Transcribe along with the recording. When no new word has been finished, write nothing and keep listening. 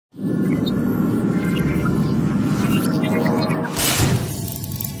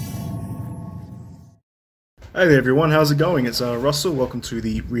Hey there everyone, how's it going? It's Russell, welcome to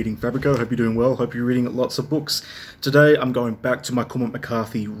the Reading Fabricator. Hope you're doing well, hope you're reading lots of books. Today I'm going back to my Cormac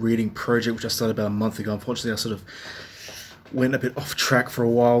McCarthy Reading Project, which I started about a month ago. Unfortunately I sort of went a bit off track for a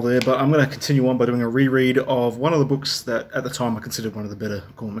while there, but I'm going to continue on by doing a reread of one of the books that at the time I considered one of the better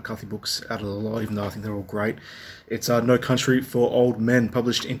Cormac McCarthy books out of the lot, even though I think they're all great. It's No Country for Old Men,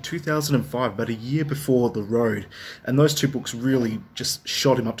 published in 2005, about a year before The Road. And those two books really just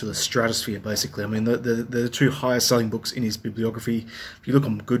shot him up to the stratosphere, basically. I mean, they're the two highest selling books in his bibliography. If you look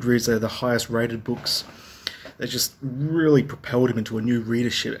on Goodreads, they're the highest rated books. They just really propelled him into a new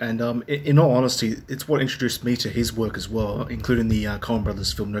readership, and in all honesty, it's what introduced me to his work as well, including the Coen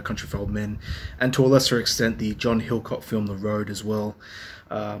Brothers film No Country for Old Men, and to a lesser extent the John Hillcoat film The Road as well.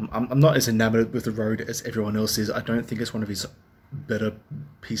 I'm not as enamored with The Road as everyone else is. I don't think it's one of his better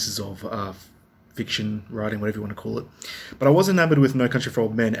pieces of fiction writing, whatever you want to call it. But I was enamored with No Country for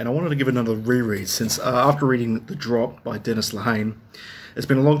Old Men, and I wanted to give it another reread since after reading The Drop by Dennis Lehane, it's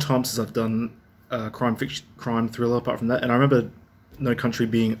been a long time since I've done crime thriller apart from that, and I remember No Country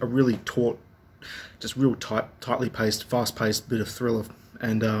being a really taut, just real tightly paced, fast-paced bit of thriller,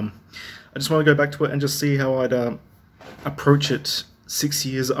 and I just want to go back to it and just see how I'd approach it 6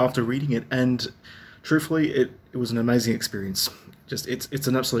 years after reading it. And truthfully, it was an amazing experience. Just it's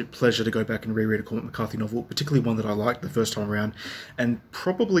an absolute pleasure to go back and reread a Cormac McCarthy novel, particularly one that I liked the first time around, and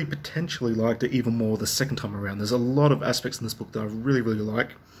probably potentially liked it even more the second time around. There's a lot of aspects in this book that I really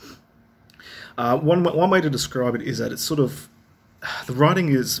like. One way to describe it is that it's sort of, the writing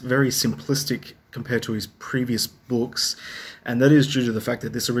is very simplistic compared to his previous books, and that is due to the fact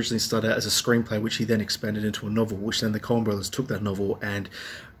that this originally started out as a screenplay, which he then expanded into a novel, which then the Coen Brothers took that novel and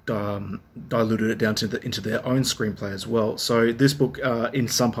diluted it down to into their own screenplay as well. So this book, in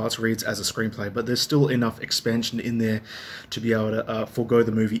some parts, reads as a screenplay, but there's still enough expansion in there to be able to forego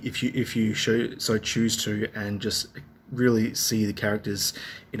the movie if you so choose to, and just really see the characters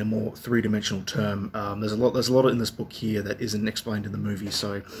in a more three-dimensional term. There's a lot in this book here that isn't explained in the movie,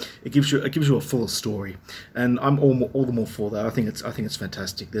 so it gives you a fuller story, and I'm all the more for that. I think it's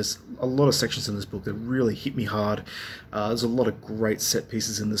fantastic. There's a lot of sections in this book that really hit me hard. There's a lot of great set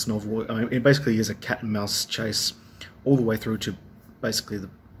pieces in this novel. I mean, it basically is a cat and mouse chase all the way through to basically the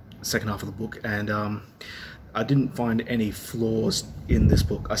second half of the book, and I didn't find any flaws in this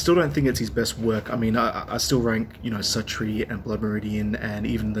book. I still don't think it's his best work. I mean, I still rank, Satri and Blood Meridian and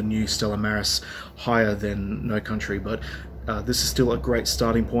even the new Stella Maris higher than No Country, but this is still a great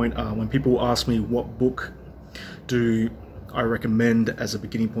starting point. When people ask me what book do I recommend as a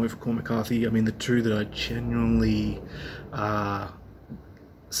beginning point for Cormac McCarthy, I mean, the two that I genuinely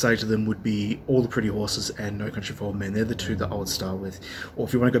say to them would be All the Pretty Horses and No Country for Old Men. They're the two that I would start with. Or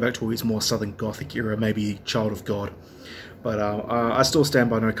if you want to go back to his more Southern Gothic era, maybe Child of God. But I still stand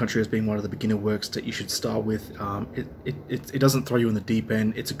by No Country as being one of the beginner works that you should start with. It doesn't throw you in the deep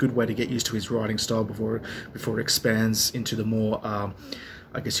end. It's a good way to get used to his writing style before it expands into the more,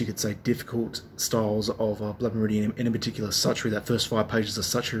 I guess you could say, difficult styles of Blood Meridian, in particular Satri. That first 5 pages of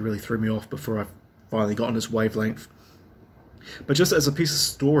Satri really threw me off before I finally got on his wavelength. But just as a piece of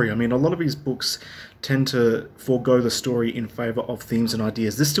story, I mean, a lot of his books tend to forego the story in favour of themes and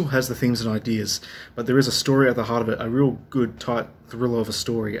ideas. This still has the themes and ideas, but there is a story at the heart of it, a real good, tight thriller of a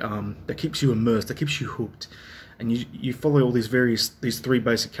story that keeps you immersed, that keeps you hooked. And you follow all these three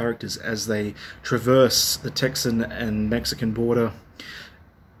basic characters as they traverse the Texan and Mexican border,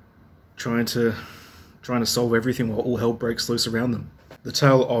 trying to solve everything while all hell breaks loose around them. The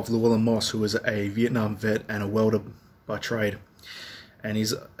tale of Llewellyn Moss, who was a Vietnam vet and a welder by trade, and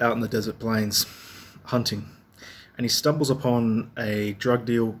he's out in the desert plains hunting, and he stumbles upon a drug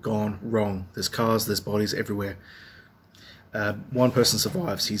deal gone wrong. There's cars, there's bodies everywhere. One person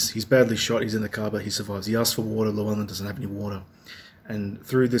survives. He's badly shot, he's in the car, but he survives. He asks for water. Llewellyn doesn't have any water, and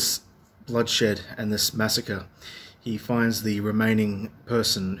through this bloodshed and this massacre, he finds the remaining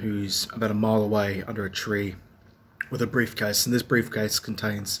person, who's about a mile away under a tree with a briefcase, and this briefcase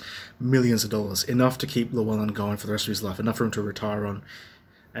contains millions of dollars, enough to keep Llewellyn going for the rest of his life, enough for him to retire on.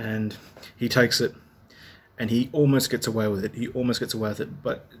 And he takes it, and he almost gets away with it.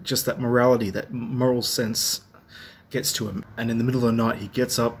 But just that morality, that moral sense gets to him. And in the middle of the night, he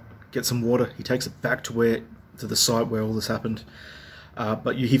gets up, gets some water, he takes it back to the site where all this happened.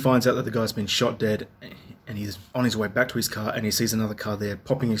 But he finds out that the guy's been shot dead, and he's on his way back to his car, and he sees another car there,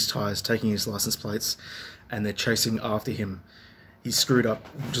 popping his tyres, taking his license plates, and they're chasing after him. He's screwed up.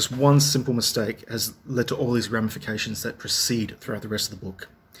 Just one simple mistake has led to all these ramifications that proceed throughout the rest of the book.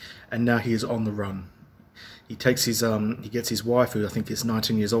 And now he is on the run. He takes his he gets his wife, who I think is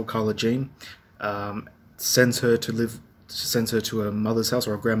 19 years old, Carla Jean, sends her to live sends her to her mother's house,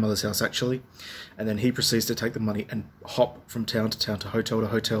 or her grandmother's house actually, and then he proceeds to take the money and hop from town to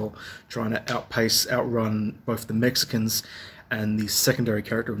hotel, trying to outrun both the Mexicans and the secondary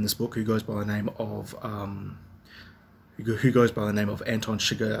character in this book, who goes by the name of Anton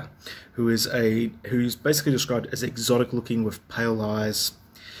Chigurh, who's basically described as exotic looking with pale eyes,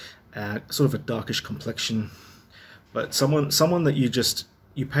 sort of a darkish complexion, but someone that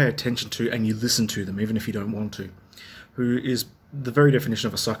you pay attention to and you listen to them even if you don't want to, who is the very definition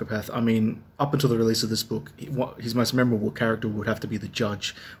of a psychopath. I mean, up until the release of this book, his most memorable character would have to be the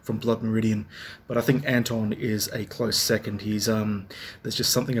Judge from Blood Meridian, but I think Anton is a close second. He's there's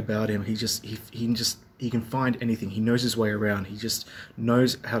just something about him. He can find anything. He knows his way around. He just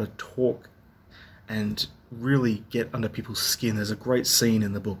knows how to talk and really get under people's skin. There's a great scene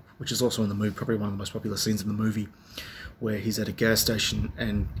in the book, which is also in the movie, probably one of the most popular scenes in the movie, where he's at a gas station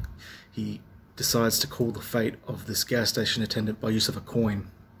and he decides to call the fate of this gas station attendant by use of a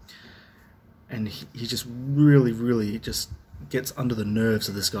coin. And he just really just gets under the nerves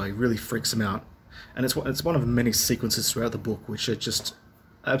of this guy. He really freaks him out. And it's one of many sequences throughout the book which are just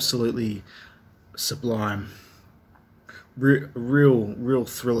absolutely sublime. Real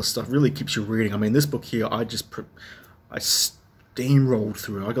thriller stuff. Really keeps you reading. I mean, this book here, I steamrolled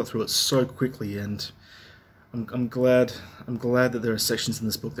through it. I got through it so quickly, and I'm glad that there are sections in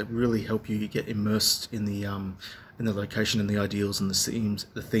this book that really help you get immersed in the location and the ideals and the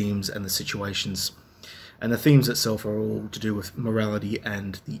themes and the situations. And the themes itself are all to do with morality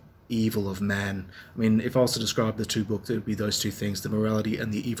and the evil of man. I mean, if I was to describe the two books, it would be those two things: the morality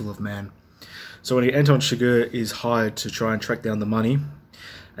and the evil of man. So Anton Chigurh is hired to try and track down the money,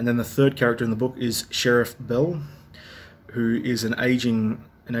 and then the third character in the book is Sheriff Bell, who is an aging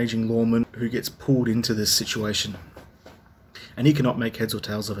lawman who gets pulled into this situation, and he cannot make heads or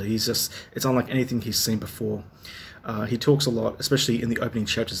tails of it. It's unlike anything he's seen before. He talks a lot, especially in the opening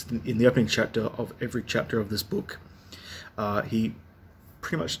chapters. In the opening chapter of every chapter of this book, he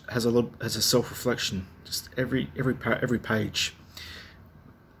pretty much has a self-reflection. Just every page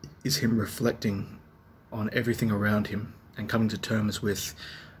is him reflecting on everything around him and coming to terms with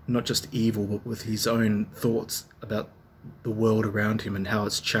not just evil, but with his own thoughts about the world around him and how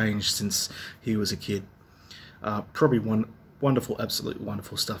it's changed since he was a kid. Probably absolutely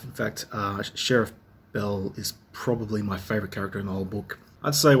wonderful stuff. In fact, Sheriff Bell is probably my favourite character in the whole book.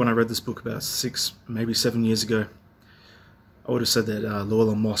 I'd say when I read this book about 6, maybe 7 years ago, I would have said that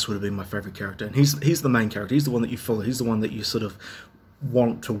Llewellyn Moss would have been my favourite character. And he's the main character. He's the one that you follow. He's the one that you sort of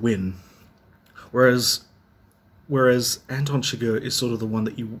want to win. Whereas Anton Chigurh is sort of the one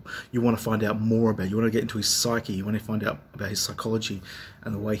that you want to find out more about. You want to get into his psyche. You want to find out about his psychology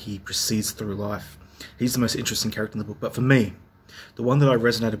and the way he proceeds through life. He's the most interesting character in the book. But for me, the one that I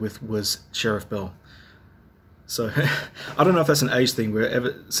resonated with was Sheriff Bell. So I don't know if that's an age thing,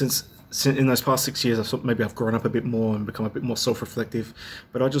 where since in those past 6 years, I thought maybe I've grown up a bit more and become a bit more self-reflective.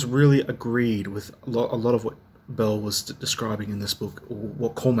 But I just really agreed with a lot of what Bell was describing in this book, or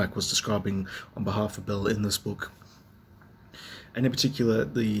what Cormac was describing on behalf of Bell in this book. And in particular,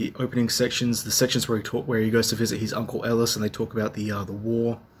 the opening sections, the sections where he goes to visit his Uncle Ellis, and they talk about the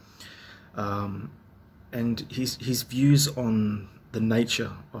war, and his views on the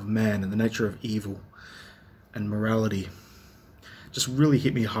nature of man and the nature of evil and morality just really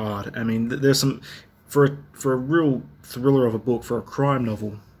hit me hard. I mean, there's some, for a real thriller of a book, for a crime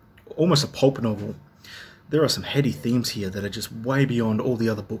novel, almost a pulp novel, there are some heady themes here that are just way beyond all the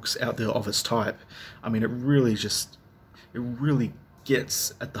other books out there of its type. I mean, it really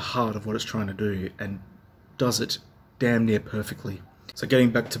gets at the heart of what it's trying to do and does it damn near perfectly. So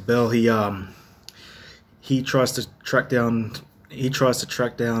getting back to Bell, he tries to track down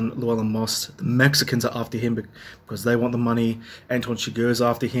Llewellyn Moss. The Mexicans are after him because they want the money. Anton Chigurh's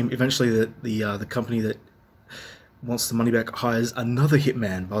after him. Eventually, the company that wants the money back hires another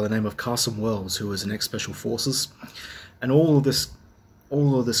hitman by the name of Carson Wells, who is an ex-Special Forces, and all of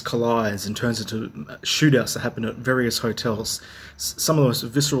this collides and turns into shootouts that happen at various hotels. Some of the most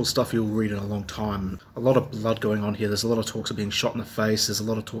visceral stuff you'll read in a long time. A lot of blood going on here. There's a lot of talks of being shot in the face. There's a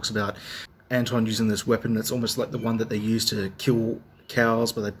lot of talks about Anton using this weapon that's almost like the one that they use to kill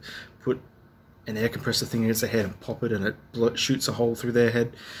cows, but they put an air compressor thing against their head and pop it, and it shoots a hole through their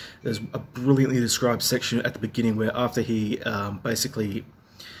head. There's a brilliantly described section at the beginning where, after he basically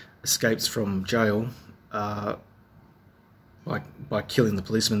escapes from jail by killing the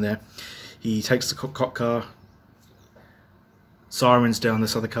policeman there, he takes the cop car, sirens down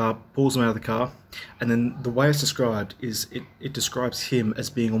this other car, pulls him out of the car, and then the way it's described is it describes him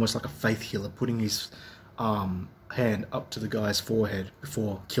as being almost like a faith healer, putting his hand up to the guy's forehead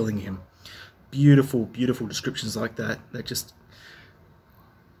before killing him. beautiful, beautiful descriptions like that. That just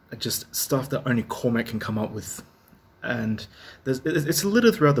stuff that only Cormac can come up with. And it's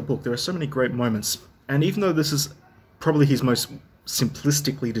littered throughout the book. There are so many great moments. And even though this is probably his most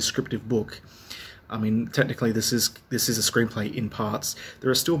simplistically descriptive book, I mean, technically this is a screenplay in parts, there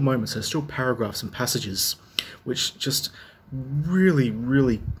are still moments, there are still paragraphs and passages which just really,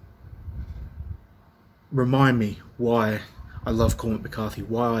 really remind me why I love Cormac McCarthy,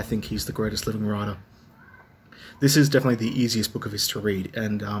 why I think he's the greatest living writer. This is definitely the easiest book of his to read,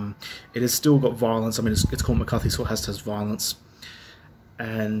 and it has still got violence. I mean, it's Cormac McCarthy, so it has violence,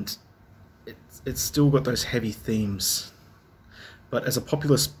 and it's still got those heavy themes. But as a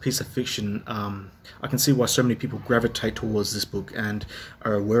populist piece of fiction, I can see why so many people gravitate towards this book and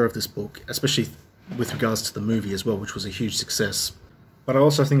are aware of this book, especially with regards to the movie as well, which was a huge success. But I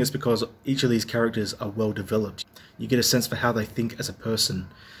also think it's because each of these characters are well developed. You get a sense for how they think as a person,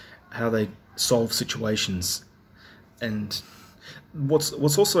 how they solve situations. And what's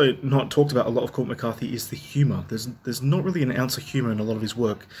also not talked about a lot of Cormac McCarthy is the humour. There's not really an ounce of humour in a lot of his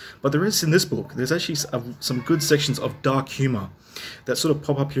work, but there is in this book. There's actually some good sections of dark humour that sort of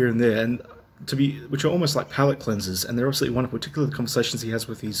pop up here and there, and which are almost like palate cleansers, and they're absolutely wonderful, particularly the conversations he has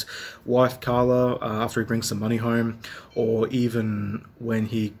with his wife Carla after he brings some money home, or even when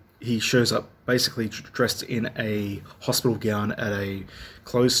he shows up basically dressed in a hospital gown at a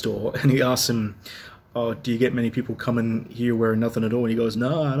clothes store, and he asks him, "Oh, do you get many people coming here wearing nothing at all?" And he goes,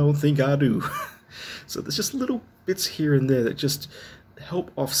 "No, I don't think I do." So there's just little bits here and there that just help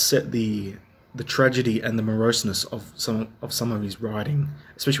offset the tragedy and the moroseness of some of his writing,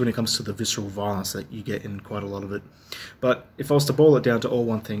 especially when it comes to the visceral violence that you get in quite a lot of it. But if I was to boil it down to all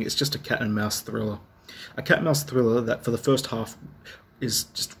one thing, it's just a cat and mouse thriller. A cat and mouse thriller that for the first half is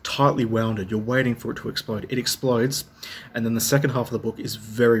just tightly wounded. You're waiting for it to explode. It explodes, and then the second half of the book is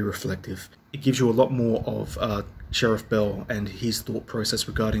very reflective. It gives you a lot more of Sheriff Bell and his thought process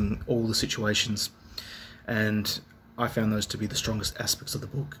regarding all the situations, and I found those to be the strongest aspects of the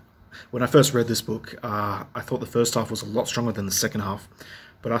book. When I first read this book, I thought the first half was a lot stronger than the second half,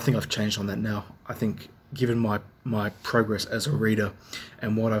 but I think I've changed on that now. I think given my progress as a reader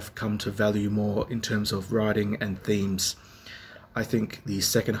and what I've come to value more in terms of writing and themes, I think the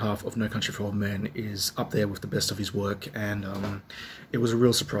second half of No Country for Old Men is up there with the best of his work, and it was a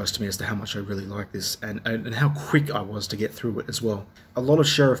real surprise to me as to how much I really like this, and how quick I was to get through it as well. A lot of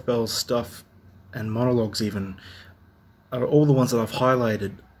Sheriff Bell's stuff, and monologues even, are all the ones that I've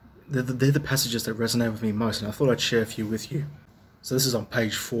highlighted. They're the passages that resonate with me most, and I thought I'd share a few with you. So this is on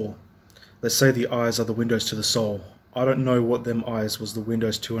page 4. They say the eyes are the windows to the soul. I don't know what them eyes was the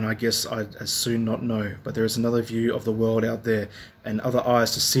windows to, and I guess I'd as soon not know, but there is another view of the world out there, and other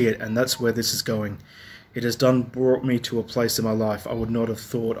eyes to see it, and that's where this is going. It has brought me to a place in my life I would not have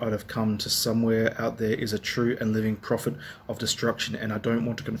thought I'd have come to. Somewhere out there is a true and living prophet of destruction, and I don't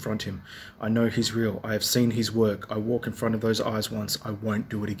want to confront him. I know he's real. I have seen his work. I walk in front of those eyes once. I won't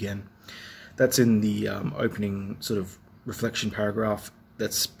do it again. That's in the opening sort of reflection paragraph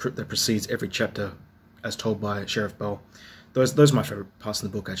that precedes every chapter as told by Sheriff Bell. Those are my favourite parts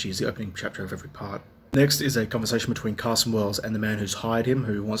in the book, actually, is the opening chapter of every part. Next is a conversation between Carson Wells and the man who's hired him,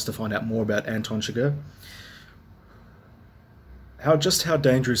 who wants to find out more about Anton Chigurh. Just how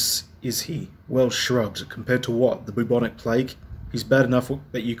dangerous is he? Wells shrugged. Compared to what? The bubonic plague? He's bad enough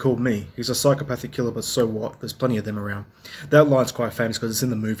that you called me. He's a psychopathic killer, but so what? There's plenty of them around. That line's quite famous because it's in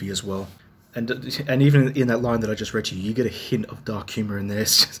the movie as well. And even in that line that I just read to you, you get a hint of dark humour in there.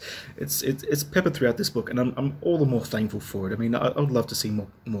 It's peppered throughout this book, and I'm all the more thankful for it. I mean, I would love to see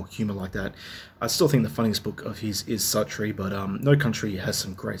more humour like that. I still think the funniest book of his is Sultry, but No Country has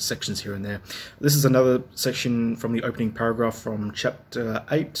some great sections here and there. This is another section from the opening paragraph from chapter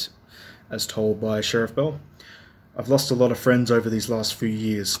 8, as told by Sheriff Bell. I've lost a lot of friends over these last few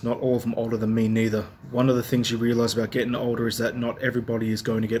years, not all of them older than me neither. One of the things you realise about getting older is that not everybody is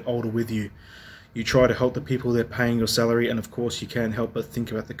going to get older with you. You try to help the people that are paying your salary, and of course you can't help but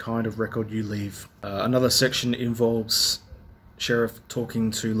think about the kind of record you leave. Another section involves Sheriff talking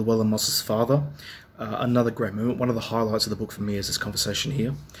to Llewellyn Moss's father. Another great moment. One of the highlights of the book for me is this conversation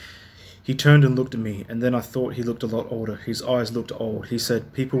here. He turned and looked at me, and then I thought he looked a lot older. His eyes looked old. He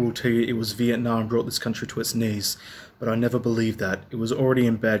said, "People will tell you it was Vietnam brought this country to its knees, but I never believed that. It was already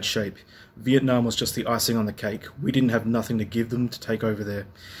in bad shape. Vietnam was just the icing on the cake. We didn't have nothing to give them to take over there.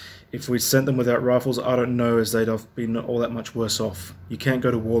 If we'd sent them without rifles, I don't know as they'd have been all that much worse off. You can't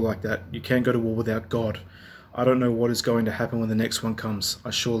go to war like that. You can't go to war without God. I don't know what is going to happen when the next one comes. I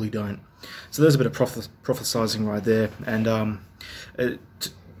surely don't." So there's a bit of prophesizing right there, and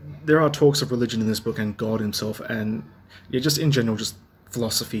there are talks of religion in this book and God himself, and yeah, just in general, just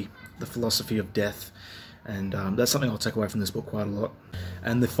philosophy. the philosophy of death. And that's something I'll take away from this book quite a lot.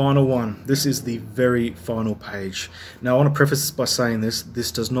 And the final one, this is the very final page. Now I want to preface this by saying this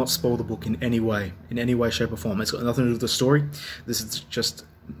does not spoil the book in any way, shape or form. It's got nothing to do with the story. This is just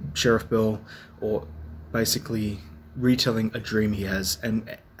Sheriff Bell, or basically retelling a dream he has.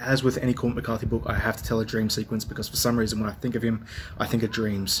 And as with any Cormac McCarthy book, I have to tell a dream sequence, because for some reason when I think of him, I think of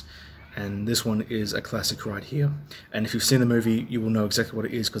dreams. And this one is a classic right here. And if you've seen the movie, you will know exactly what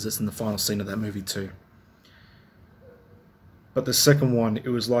it is, because it's in the final scene of that movie too. But the second one, it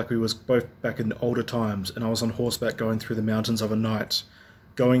was like we was both back in older times, and I was on horseback going through the mountains of a night,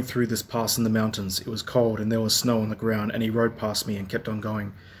 going through this pass in the mountains. It was cold and there was snow on the ground, and he rode past me and kept on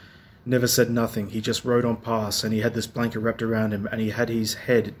going. Never said nothing. He just rode on past, and he had this blanket wrapped around him, and he had his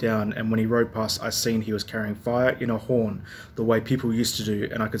head down, and when he rode past, I seen he was carrying fire in a horn, the way people used to do,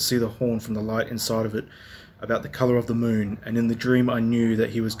 and I could see the horn from the light inside of it, about the colour of the moon. And in the dream I knew that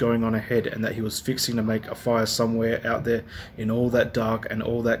he was going on ahead, and that he was fixing to make a fire somewhere out there in all that dark and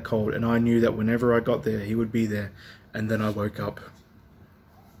all that cold, and I knew that whenever I got there he would be there. And then I woke up.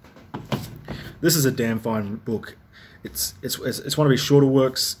 This is a damn fine book. It's one of his shorter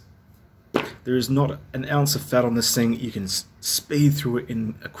works. There is not an ounce of fat on this thing. You can speed through it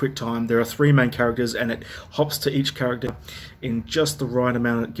in a quick time. There are 3 main characters, and it hops to each character in just the right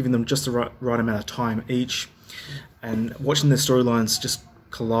amount, giving them just the right amount of time each. And watching their storylines just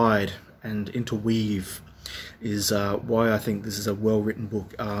collide and interweave is why I think this is a well-written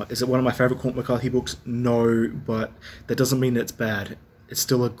book. Is it one of my favourite Cormac McCarthy books? No, but that doesn't mean that it's bad. It's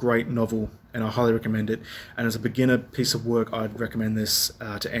still a great novel, and I highly recommend it. And as a beginner piece of work, I'd recommend this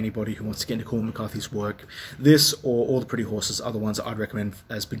to anybody who wants to get into Cormac McCarthy's work. This or All the Pretty Horses are the ones that I'd recommend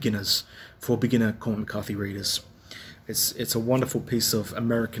as beginners, for beginner Cormac McCarthy readers. It's a wonderful piece of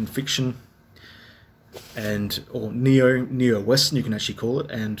American fiction, or neo-Western, you can actually call it,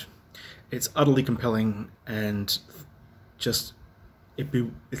 and it's utterly compelling, and just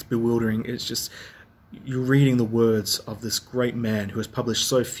it's bewildering. It's just, you're reading the words of this great man who has published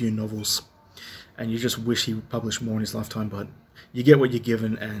so few novels, and you just wish he would publish more in his lifetime, but you get what you're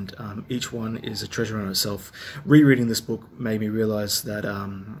given, and each one is a treasure in itself. Rereading this book made me realise that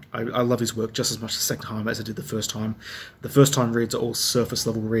I love his work just as much the second time as I did the first time. The first time reads are all surface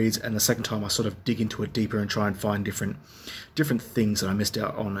level reads, and the second time I sort of dig into it deeper and try and find different things that I missed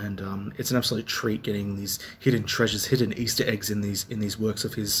out on, and it's an absolute treat getting these hidden treasures, hidden Easter eggs in these works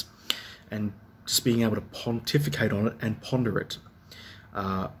of his, and just being able to pontificate on it and ponder it.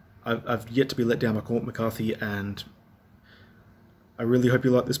 I've yet to be let down by Cormac McCarthy, and I really hope you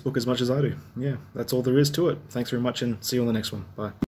like this book as much as I do. Yeah, that's all there is to it. Thanks very much, and see you on the next one. Bye.